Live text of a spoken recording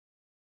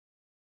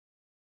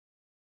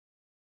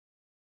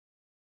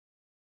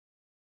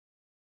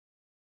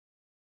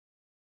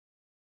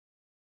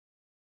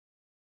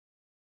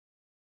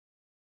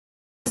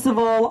First of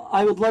all,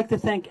 I would like to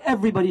thank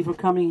everybody for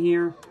coming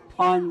here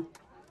on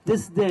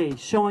this day,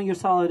 showing your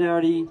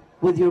solidarity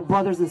with your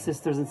brothers and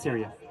sisters in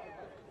Syria.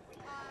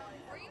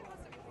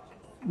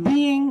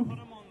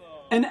 Being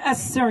an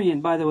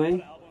Syrian, by the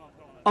way,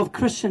 of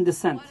Christian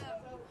descent,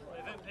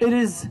 it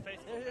is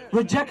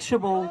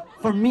rejectable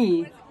for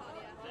me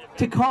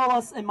to call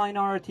us a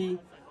minority.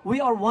 We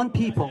are one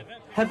people,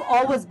 have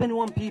always been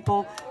one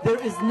people. There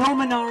is no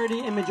minority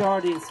and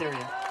majority in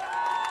Syria.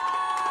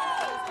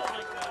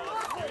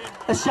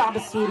 الشعب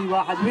السوري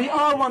واحد. We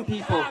are one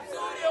people.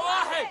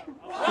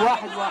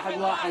 واحد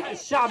واحد واحد.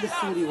 الشعب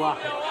السوري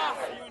واحد.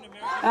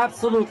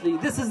 Absolutely.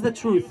 This is the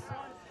truth.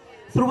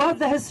 Throughout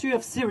the history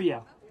of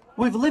Syria,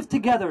 we've lived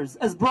together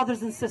as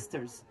brothers and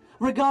sisters,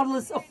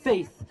 regardless of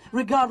faith,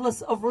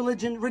 regardless of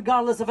religion,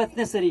 regardless of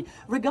ethnicity,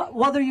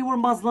 whether you were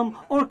Muslim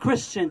or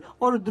Christian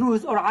or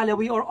Druze or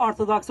Alawi or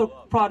Orthodox or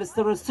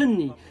Protestant or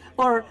Sunni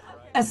or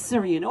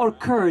Assyrian or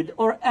Kurd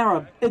or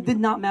Arab. It did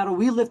not matter.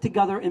 We lived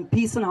together in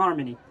peace and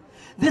harmony.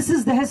 This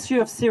is the history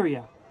of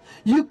Syria.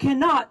 You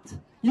cannot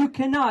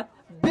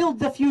build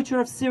the future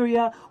of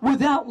Syria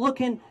without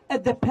looking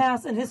at the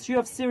past and history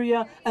of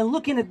Syria and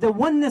looking at the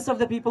oneness of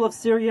the people of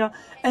Syria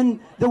and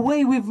the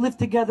way we've lived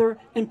together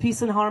in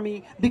peace and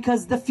harmony,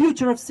 because the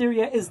future of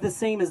Syria is the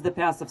same as the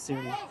past of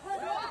Syria.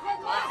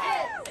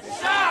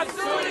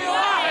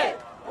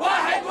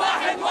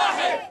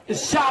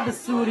 الشعب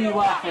السوري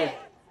واحد.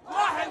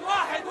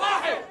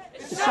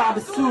 الشعب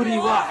السوري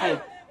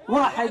واحد.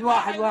 واحد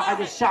واحد واحد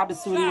الشعب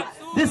السوري.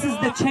 This is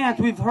the chant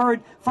we've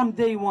heard from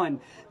day one.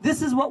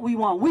 This is what we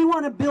want. We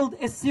want to build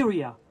a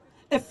Syria,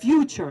 a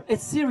future, a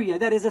Syria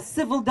that is a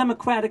civil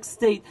democratic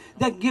state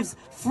that gives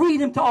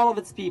freedom to all of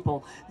its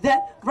people,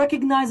 that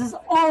recognizes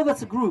all of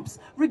its groups,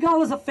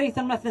 regardless of faith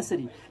and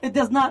ethnicity. It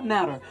does not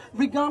matter.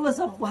 Regardless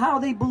of how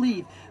they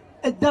believe,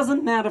 it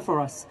doesn't matter for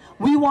us.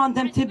 We want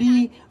them to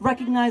be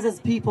recognized as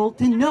people,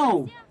 to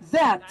know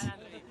that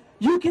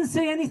you can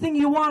say anything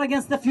you want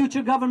against the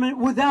future government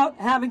without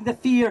having the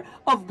fear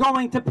of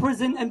going to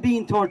prison and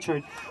being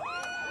tortured.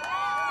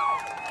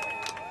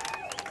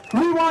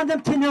 We want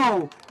them to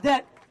know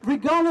that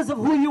regardless of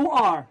who you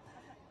are,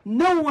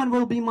 no one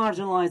will be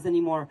marginalized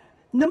anymore.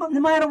 No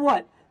matter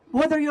what,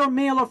 whether you're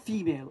male or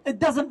female, it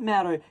doesn't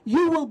matter.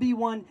 You will be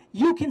one.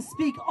 You can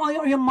speak all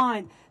your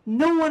mind.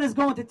 No one is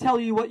going to tell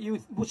you what you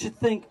should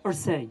think or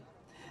say.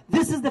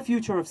 This is the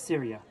future of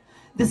Syria.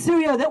 The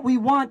Syria that we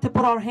want to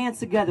put our hands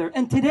together.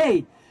 And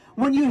today,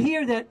 when you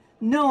hear that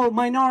no,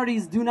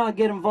 minorities do not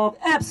get involved,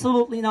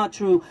 absolutely not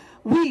true.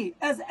 We,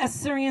 as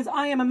Syrians,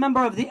 I am a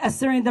member of the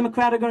Syrian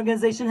Democratic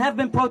Organization, have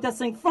been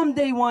protesting from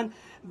day one,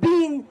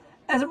 being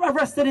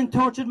arrested and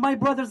tortured. My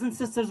brothers and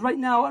sisters right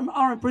now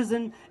are in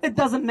prison. It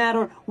doesn't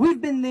matter. We've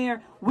been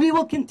there. We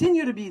will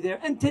continue to be there.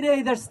 And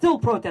today, they're still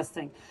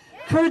protesting.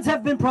 Kurds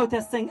have been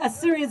protesting,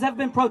 Assyrians have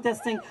been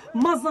protesting,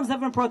 Muslims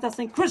have been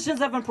protesting, Christians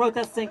have been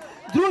protesting,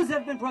 Druze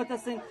have been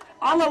protesting,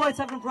 Alawites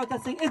have been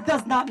protesting. It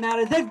does not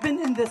matter. They've been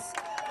in this.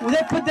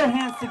 They put their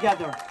hands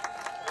together.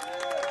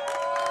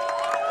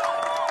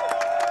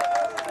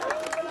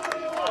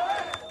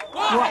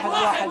 واحد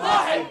واحد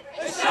واحد.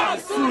 الشعب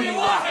السوري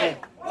واحد.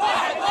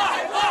 واحد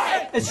واحد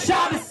واحد.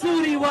 الشعب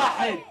السوري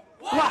واحد.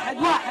 واحد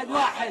واحد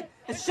واحد.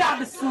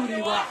 الشعب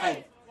السوري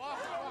واحد.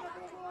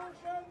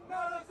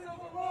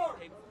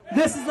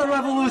 This is a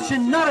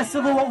revolution, not a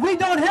civil war. We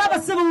don't have a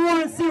civil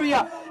war in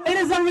Syria. It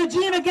is a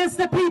regime against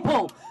the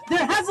people.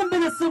 There hasn't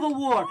been a civil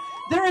war.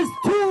 There is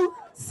two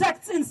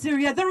sects in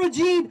Syria, the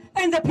regime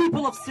and the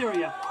people of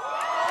Syria.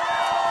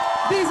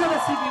 These are the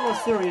people of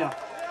Syria.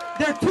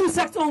 There are two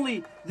sects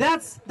only.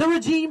 That's the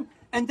regime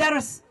and that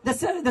is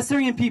the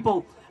Syrian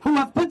people who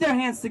have put their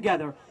hands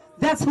together.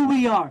 That's who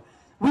we are.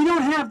 We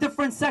don't have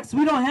different sects.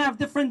 We don't have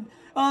different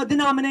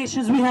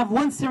denominations. We have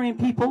one Syrian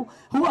people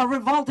who are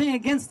revolting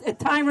against a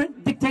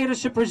tyrant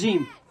dictatorship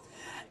regime.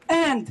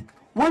 And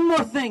one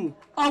more thing,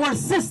 our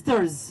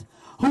sisters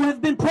who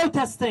have been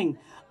protesting,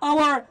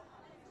 our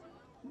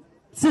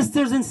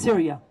sisters in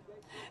Syria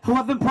who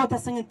have been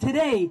protesting, and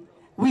today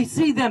we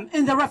see them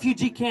in the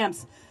refugee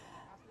camps.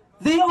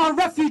 They are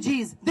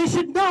refugees. They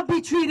should not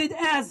be treated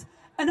as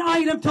an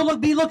item to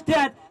be looked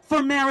at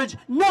for marriage.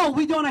 No,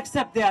 we don't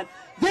accept that.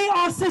 They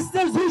are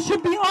sisters who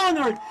should be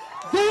honored.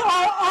 They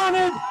are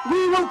honored.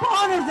 We will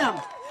honor them.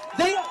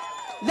 They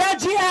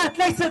لاجئات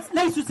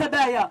ليسوا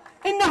سبايا.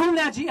 إنهم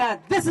لاجئات.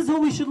 This is who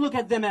we should look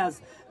at them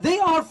as. They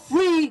are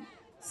free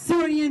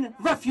Syrian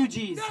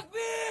refugees.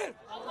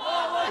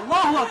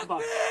 Allahu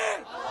Akbar.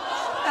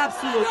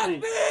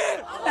 Absolutely.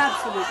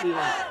 Absolutely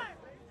right.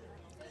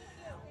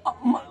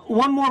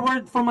 One more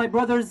word for my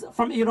brothers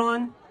from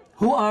Iran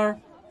who are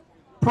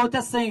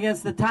protesting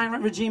against the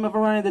tyrant regime of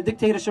Iran and the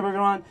dictatorship of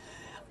Iran.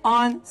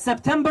 On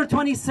September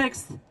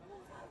 26th,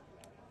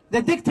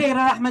 the dictator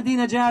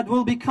Ahmadinejad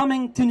will be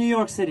coming to New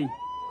York City.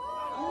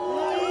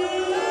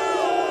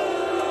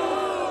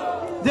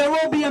 There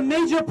will be a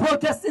major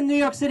protest in New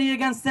York City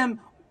against them.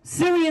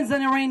 Syrians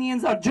and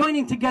Iranians are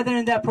joining together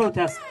in that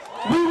protest.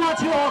 We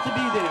want you all to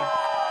be there.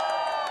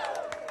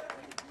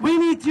 We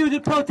need you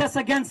to protest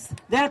against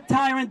that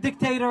tyrant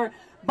dictator.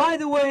 By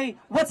the way,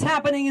 what's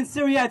happening in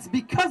Syria, it's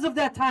because of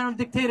that tyrant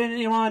dictator in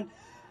Iran.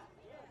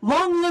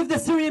 Long live the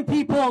Syrian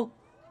people.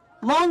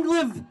 Long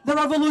live the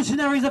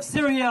revolutionaries of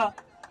Syria.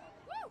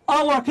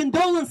 Our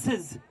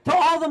condolences to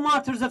all the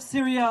martyrs of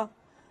Syria.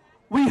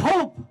 We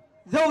hope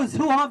those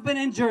who have been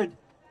injured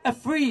a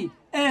free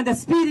and a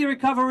speedy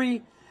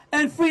recovery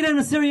and freedom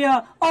to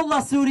Syria.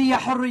 Allah Suriya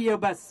Hurriya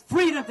Bas.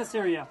 Freedom to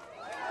Syria.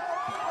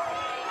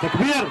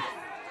 Takbir.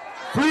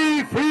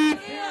 Free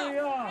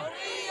Syria.